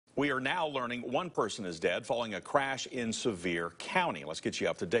We are now learning one person is dead following a crash in Sevier County. Let's get you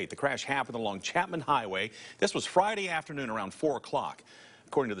up to date. The crash happened along Chapman Highway. This was Friday afternoon around 4 o'clock.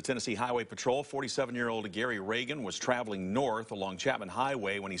 According to the Tennessee Highway Patrol, 47-year-old Gary Reagan was traveling north along Chapman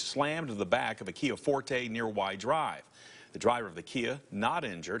Highway when he slammed into the back of a Kia Forte near Y Drive. The driver of the Kia not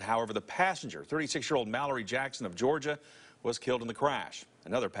injured. However, the passenger, 36-year-old Mallory Jackson of Georgia, was killed in the crash.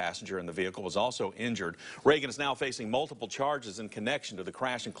 Another passenger in the vehicle was also injured. Reagan is now facing multiple charges in connection to the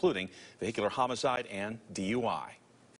crash, including vehicular homicide and DUI.